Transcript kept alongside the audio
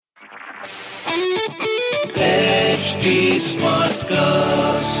HT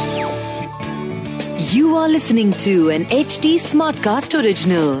Smartcast. You are listening to an HT Smartcast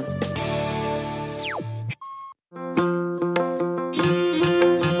original.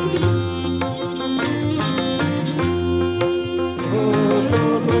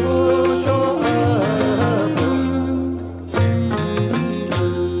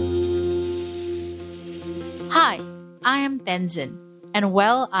 Hi, I am Tenzin, and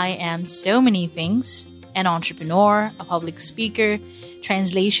while I am so many things, an entrepreneur, a public speaker,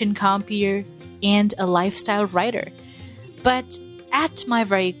 translation compier, and a lifestyle writer. But at my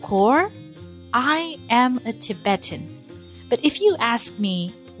very core, I am a Tibetan. But if you ask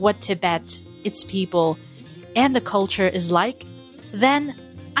me what Tibet, its people, and the culture is like, then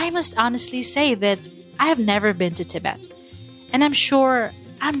I must honestly say that I have never been to Tibet. And I'm sure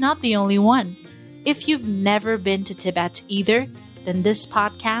I'm not the only one. If you've never been to Tibet either, then this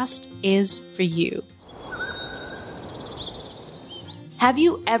podcast is for you. Have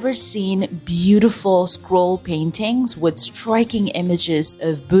you ever seen beautiful scroll paintings with striking images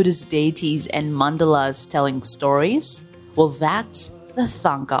of Buddhist deities and mandalas telling stories? Well, that's the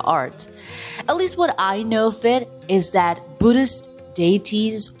Thangka Art. At least what I know of it is that Buddhist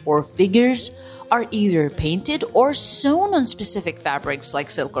deities or figures are either painted or sewn on specific fabrics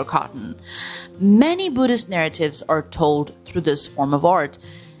like silk or cotton. Many Buddhist narratives are told through this form of art.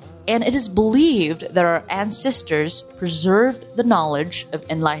 And it is believed that our ancestors preserved the knowledge of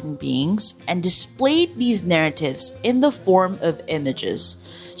enlightened beings and displayed these narratives in the form of images.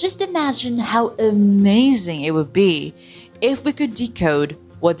 Just imagine how amazing it would be if we could decode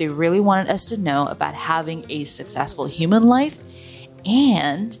what they really wanted us to know about having a successful human life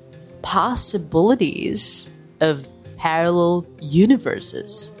and possibilities of parallel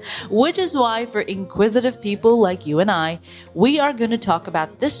universes. Which is why, for inquisitive people like you and I, we are going to talk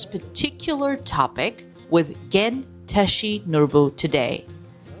about this particular topic with Gen Tashi Norbu today.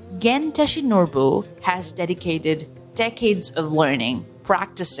 Gen Tashi Norbu has dedicated decades of learning,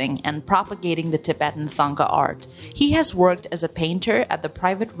 practicing, and propagating the Tibetan Thangka art. He has worked as a painter at the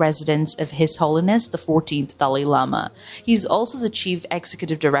private residence of His Holiness the 14th Dalai Lama. He's also the chief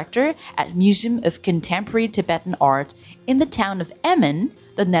executive director at Museum of Contemporary Tibetan Art in the town of Emmen,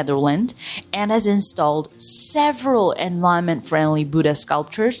 the Netherlands, and has installed several environment-friendly Buddha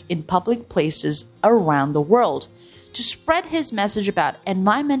sculptures in public places around the world to spread his message about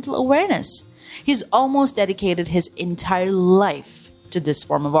environmental awareness. He's almost dedicated his entire life to this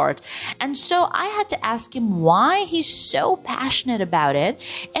form of art. And so I had to ask him why he's so passionate about it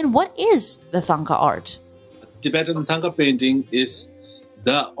and what is the Thangka art? Tibetan Thangka painting is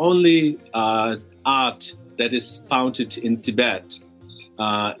the only art that is founded in Tibet.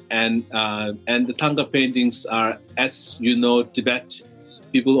 And the Thangka paintings are, as you know, Tibet.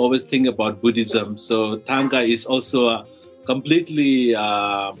 People always think about Buddhism. So Thangka is also completely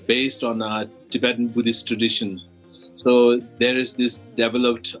based on a Tibetan Buddhist tradition. So there is this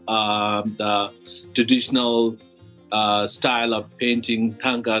developed the traditional style of painting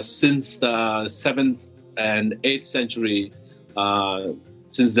Thangka since the 7th and 8th century.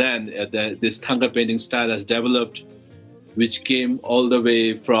 Since then, this Thangka painting style has developed, which came all the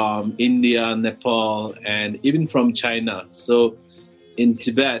way from India, Nepal, and even from China. So in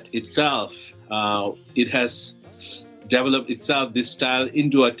Tibet itself, it has developed itself, this style,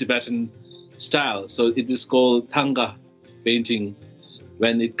 into a Tibetan style. So it is called Thangka painting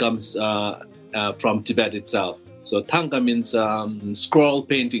when it comes from Tibet itself. So Thangka means scroll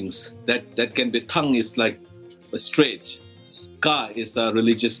paintings. That can be, Thang is like a straight. Ka is a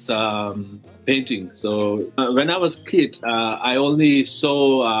religious painting. So when I was a kid, I only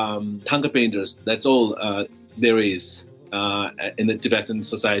saw Thangka painters. That's all there is in the Tibetan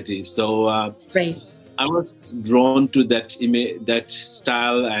society. So Right. I was drawn to that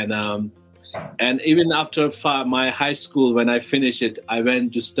style, and even after my high school, when I finished it, I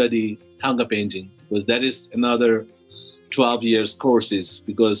went to study Thangka painting, because that is another 12 years courses,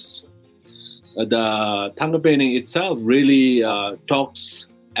 because the Thangka painting itself really talks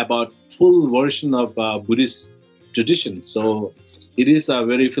about full version of Buddhist tradition. So it is a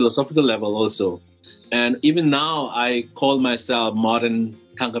very philosophical level also. And even now, I call myself modern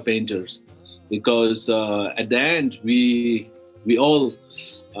Thangka painters, because at the end, we all,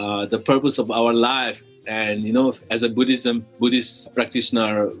 the purpose of our life, and as a Buddhist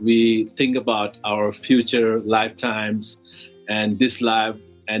practitioner, we think about our future lifetimes and this life,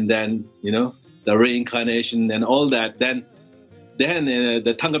 and then the reincarnation and all that. Then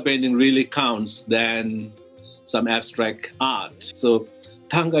the Thangka painting really counts than some abstract art. So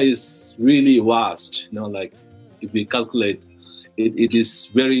Thangka is really vast. Like if we calculate, it is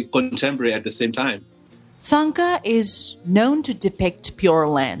very contemporary at the same time. Thangka is known to depict Pure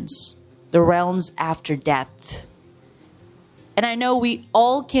Lands, the realms after death. And I know we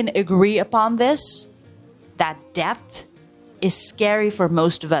all can agree upon this, that death is scary for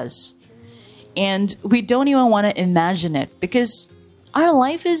most of us. And we don't even want to imagine it because our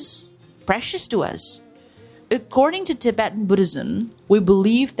life is precious to us. According to Tibetan Buddhism, we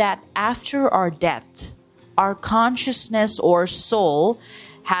believe that after our death, our consciousness or soul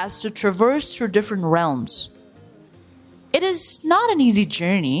has to traverse through different realms. It is not an easy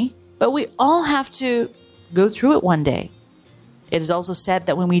journey, but we all have to go through it one day. It is also said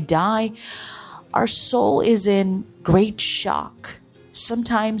that when we die, our soul is in great shock.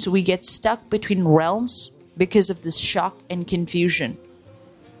 Sometimes we get stuck between realms because of this shock and confusion.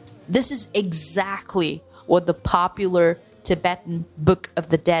 This is exactly what the popular Tibetan Book of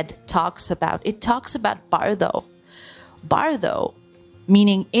the Dead talks about. It talks about Bardo. Bardo,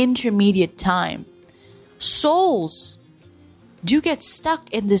 meaning intermediate time. Souls do get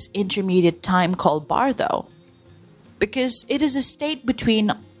stuck in this intermediate time called Bardo because it is a state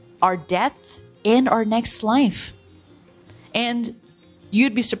between our death and our next life. And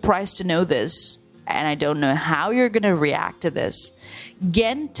you'd be surprised to know this, and I don't know how you're going to react to this.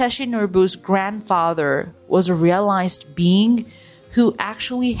 Tashi Norbu's grandfather was a realized being who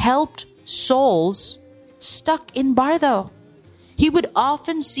actually helped souls stuck in Bardo. He would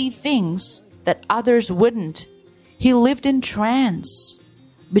often see things that others wouldn't. He lived in trance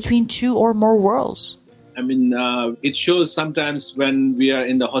between two or more worlds. I mean, it shows sometimes when we are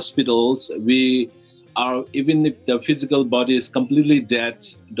in the hospitals, we are, even if the physical body is completely dead,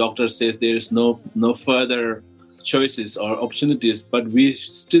 doctor says there is no further choices or opportunities, but we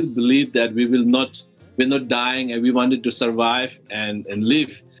still believe that we're not dying and we wanted to survive and live.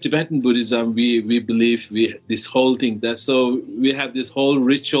 Tibetan Buddhism, we believe this whole thing, that so we have this whole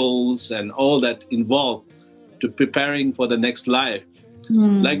rituals and all that involved to preparing for the next life.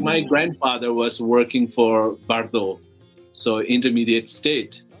 Like my grandfather was working for Bardo, so intermediate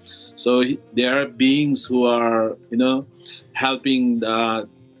state. So there are beings who are, helping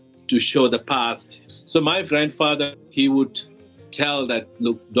to show the path. So my grandfather, he would tell that,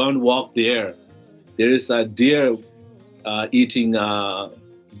 look, don't walk there. There is a deer eating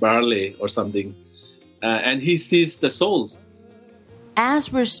barley or something. And he sees the souls.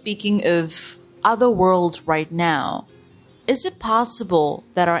 As we're speaking of other worlds right now, is it possible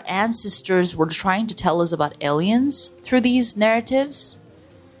that our ancestors were trying to tell us about aliens through these narratives?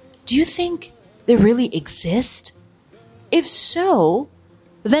 Do you think they really exist? If so,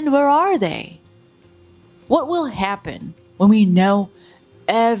 then where are they? What will happen when we know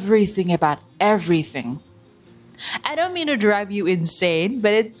everything about everything? I don't mean to drive you insane,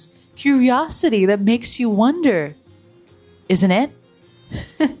 but it's curiosity that makes you wonder, isn't it?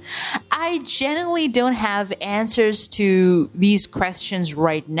 I genuinely don't have answers to these questions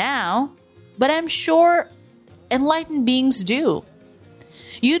right now, but I'm sure enlightened beings do.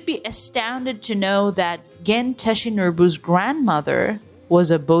 You'd be astounded to know that Tashi Norbu's grandmother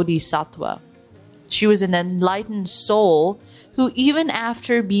was a bodhisattva. She was an enlightened soul who, even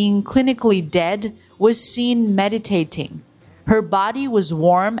after being clinically dead, was seen meditating. Her body was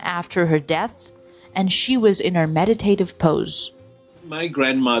warm after her death, and she was in her meditative pose. My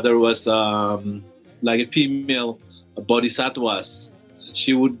grandmother was like a female bodhisattva.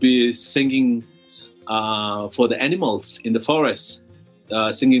 She would be singing for the animals in the forest,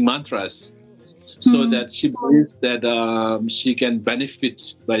 singing mantras, so that she believes that she can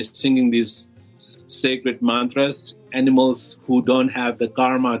benefit by singing these sacred mantras, animals who don't have the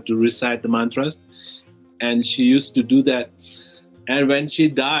karma to recite the mantras. And she used to do that. And when she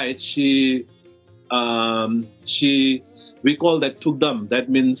died, we call that tugdam. That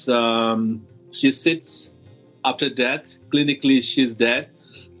means she sits after death. Clinically, she's dead,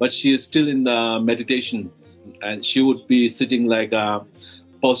 but she is still in the meditation. And she would be sitting like a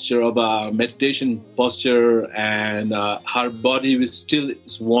posture of a meditation posture, and her body is still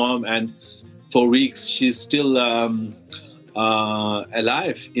warm. And for weeks, she's still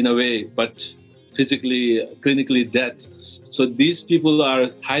alive in a way, but physically, clinically dead. So these people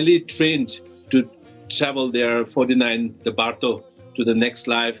are highly trained to travel their 49, the Barto, to the next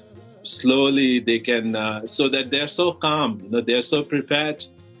life. Slowly they can, so that they're so calm, they're so prepared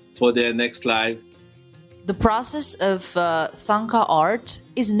for their next life. The process of Thangka art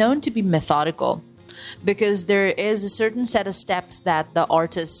is known to be methodical because there is a certain set of steps that the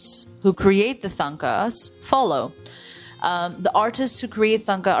artists who create the Thangkas follow. The artists who create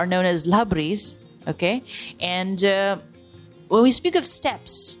Thangka are known as Lhabris, okay? And when we speak of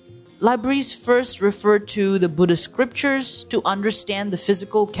steps, Lhabris first referred to the Buddhist scriptures to understand the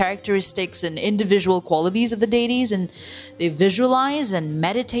physical characteristics and individual qualities of the deities, and they visualize and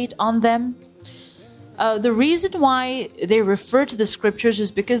meditate on them. The reason why they refer to the scriptures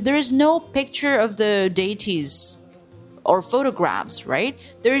is because there is no picture of the deities or photographs, right?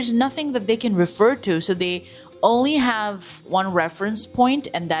 There is nothing that they can refer to, so they only have one reference point,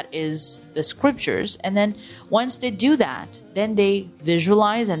 and that is the scriptures. And then once they do that, then they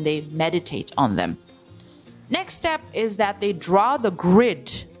visualize and they meditate on them. Next step is that they draw the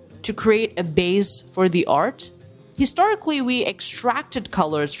grid to create a base for the art. Historically, we extracted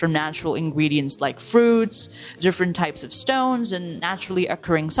colors from natural ingredients like fruits, different types of stones, and naturally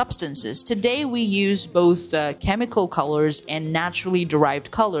occurring substances. Today, we use both chemical colors and naturally derived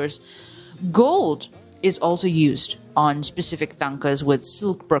colors. Gold is also used on specific thangkas with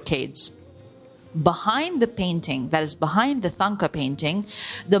silk brocades. Behind the painting, that is behind the Thangka painting,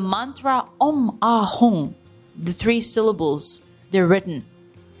 the mantra Om Ah Hung, the 3 syllables, they're written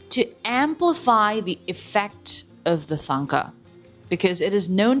to amplify the effect of the Thangka, because it is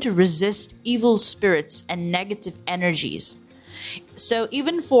known to resist evil spirits and negative energies. So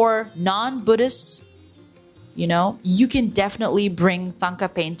even for non-Buddhists, you can definitely bring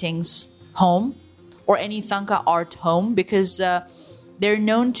Thangka paintings home or any Thangka art home, because they're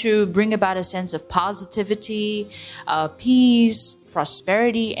known to bring about a sense of positivity, peace,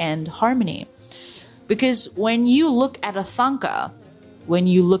 prosperity, and harmony. Because when you look at a Thangka, when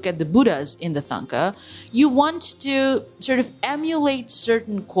you look at the Buddhas in the Thangka, you want to sort of emulate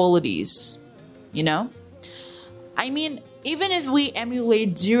certain qualities, I mean, even if we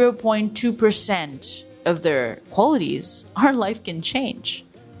emulate 0.2% of their qualities, our life can change.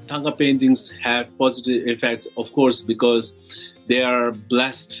 Thangka paintings have positive effects, of course, because they are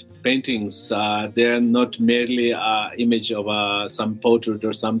blessed paintings. They are not merely an image of some portrait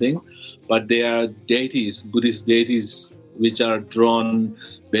or something, but they are deities, Buddhist deities, which are drawn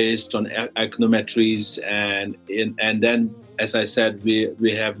based on iconometries. And then, as I said,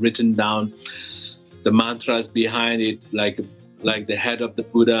 we have written down the mantras behind it, like the head of the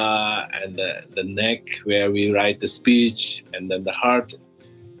Buddha, and the neck where we write the speech, and then the heart,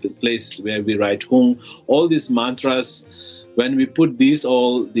 the place where we write Hung. All these mantras, when we put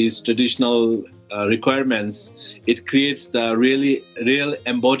all these traditional requirements, it creates the real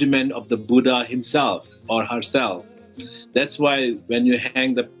embodiment of the Buddha himself or herself. That's why when you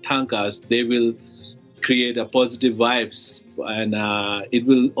hang the Thangkas, they will create a positive vibes, and it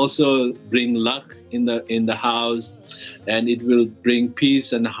will also bring luck in the house, and it will bring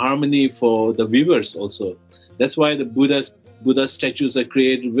peace and harmony for the viewers also. That's why the Buddha statues are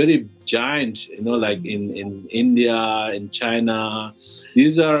created very giant, like in India, in China.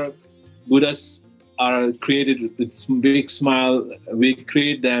 These are Buddhas are created with big smile. We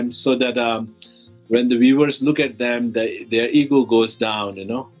create them so that when the viewers look at them, their ego goes down,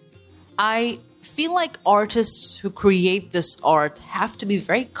 I feel like artists who create this art have to be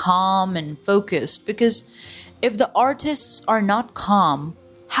very calm and focused, because if the artists are not calm,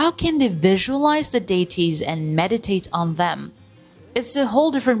 how can they visualize the deities and meditate on them? It's a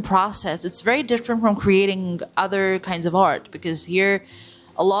whole different process. It's very different from creating other kinds of art, because here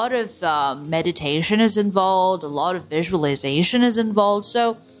a lot of meditation is involved, a lot of visualization is involved.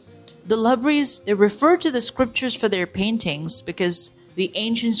 So the Lhabris, they refer to the scriptures for their paintings because the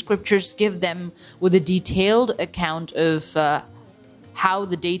ancient scriptures give them with a detailed account of how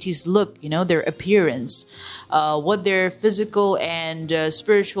the deities look, their appearance, what their physical and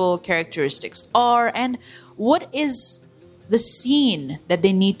spiritual characteristics are, and what is the scene that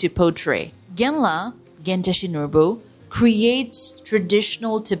they need to portray. Genla, Tashi Norbu, creates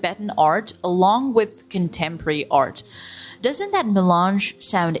traditional Tibetan art along with contemporary art. Doesn't that melange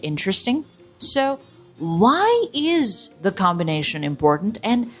sound interesting? So, why is the combination important,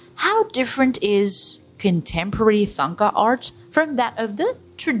 and how different is contemporary Thangka art from that of the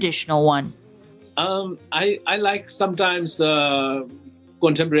traditional one? I like sometimes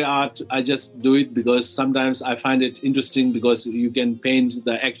contemporary art. I just do it because sometimes I find it interesting, because you can paint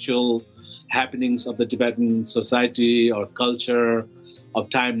the actual happenings of the Tibetan society or culture of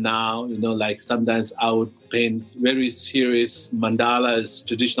time now. Like sometimes I would paint very serious mandalas,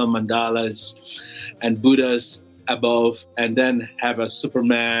 traditional mandalas, and Buddhas above, and then have a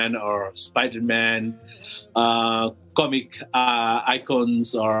Superman or Spider-Man, comic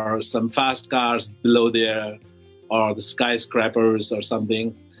icons, or some fast cars below there, or the skyscrapers or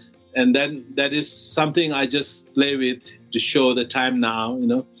something. And then that is something I just play with to show the time now,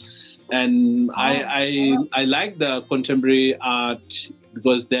 And I like the contemporary art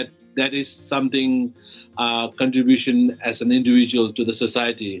because that is something contribution as an individual to the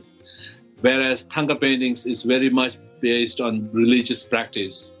society. Whereas Thangka paintings is very much based on religious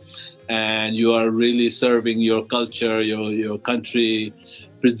practice, and you are really serving your culture, your country,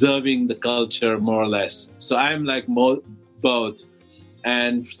 preserving the culture more or less. So I'm like both,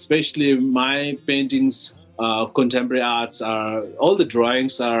 and especially my paintings, contemporary arts are all the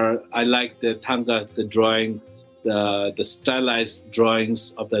drawings are. I like the Thangka, the drawing, the stylized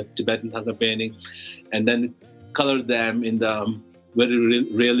drawings of the Tibetan Thangka painting, and then color them in the very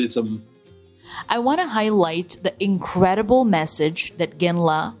realism. I want to highlight the incredible message that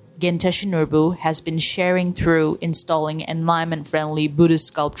Tashi Norbu has been sharing through installing environment-friendly Buddhist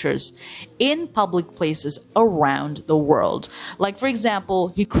sculptures in public places around the world. Like, for example,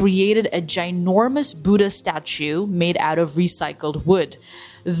 he created a ginormous Buddha statue made out of recycled wood.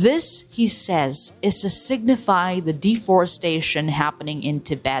 This, he says, is to signify the deforestation happening in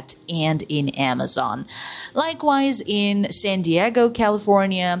Tibet and in Amazon. Likewise, in San Diego,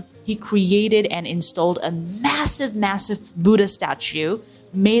 California, he created and installed a massive Buddha statue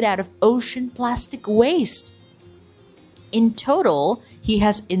made out of ocean plastic waste. In total, he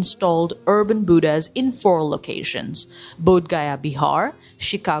has installed urban Buddhas in 4 locations: Bodh Gaya, Bihar,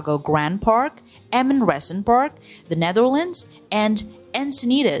 Chicago Grand Park, Emin Resin Park, the Netherlands, and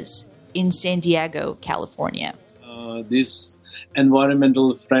Encinitas in San Diego, California. This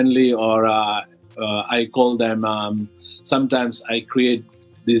environmental friendly, or I call them, sometimes I create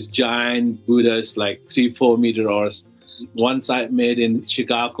these giant Buddhas like 3-4 meter, or once I made in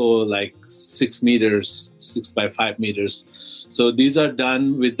Chicago like 6 meters, 6 by 5 meters. So these are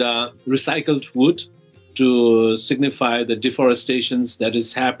done with recycled wood to signify the deforestations that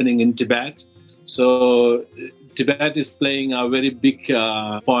is happening in Tibet. So Tibet is playing a very big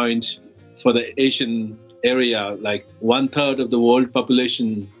point for the Asian area. Like 1/3 of the world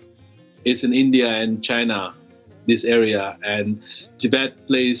population is in India and China, this area, and Tibet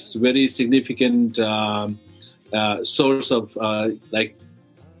plays very significant source of like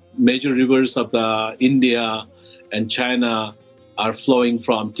major rivers of India and China are flowing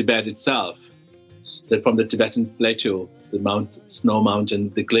from Tibet itself. They're from the Tibetan plateau, the snow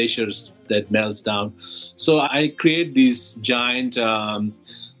mountain, the glaciers that melts down. So I create these giant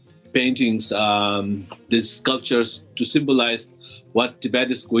paintings, these sculptures to symbolize what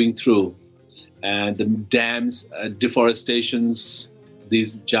Tibet is going through, and the dams, deforestations.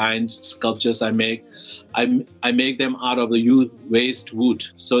 These giant sculptures I make them out of the waste wood,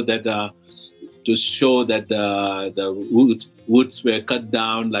 so that to show that the woods were cut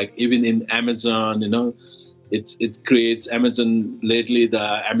down. Like even in Amazon, it creates Amazon lately,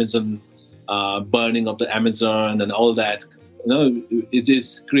 the Amazon burning of the Amazon and all that. It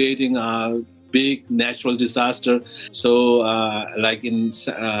is creating a big natural disaster. So like in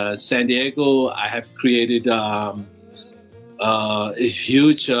San Diego, I have created a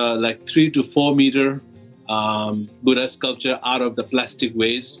huge like 3 to 4 meter Buddha sculpture out of the plastic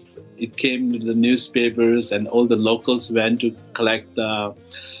waste. It came to the newspapers, and all the locals went to collect the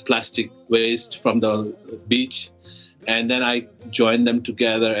plastic waste from the beach, and then I joined them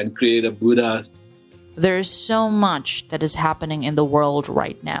together and create a Buddha. There's so much that is happening in the world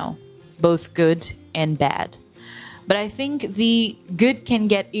right now, both good and bad. But I think the good can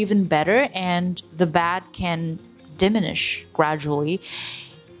get even better and the bad can diminish gradually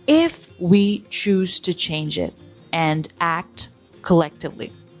if we choose to change it and act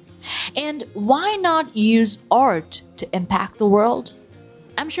collectively. And why not use art to impact the world?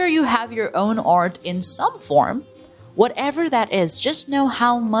 I'm sure you have your own art in some form. Whatever that is, just know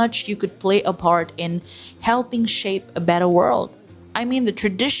how much you could play a part in helping shape a better world. I mean, the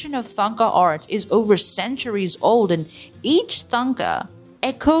tradition of Thangka art is over centuries old, and each Thangka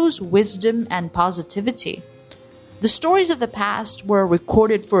echoes wisdom and positivity. The stories of the past were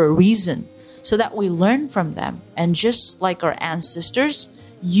recorded for a reason, so that we learn from them, and just like our ancestors,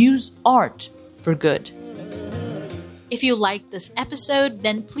 use art for good. If you liked this episode,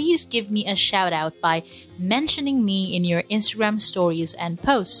 then please give me a shout out by mentioning me in your Instagram stories and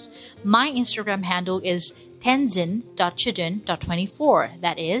posts. My Instagram handle is tenzin.chidun.24.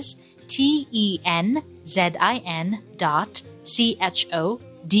 That is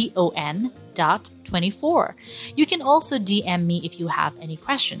TENZIN.CHODON.24. You can also DM me if you have any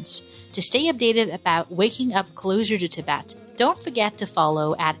questions. To stay updated about waking up closer to Tibet, don't forget to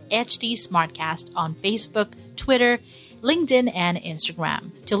follow at HD Smartcast on Facebook, Twitter, LinkedIn, and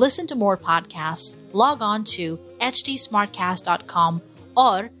Instagram. To listen to more podcasts, log on to hdsmartcast.com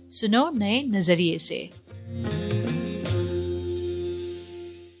or सुनो नए नजरिए से.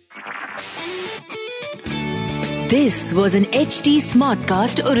 This was an HD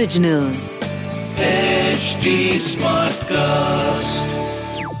Smartcast original. HD Smartcast.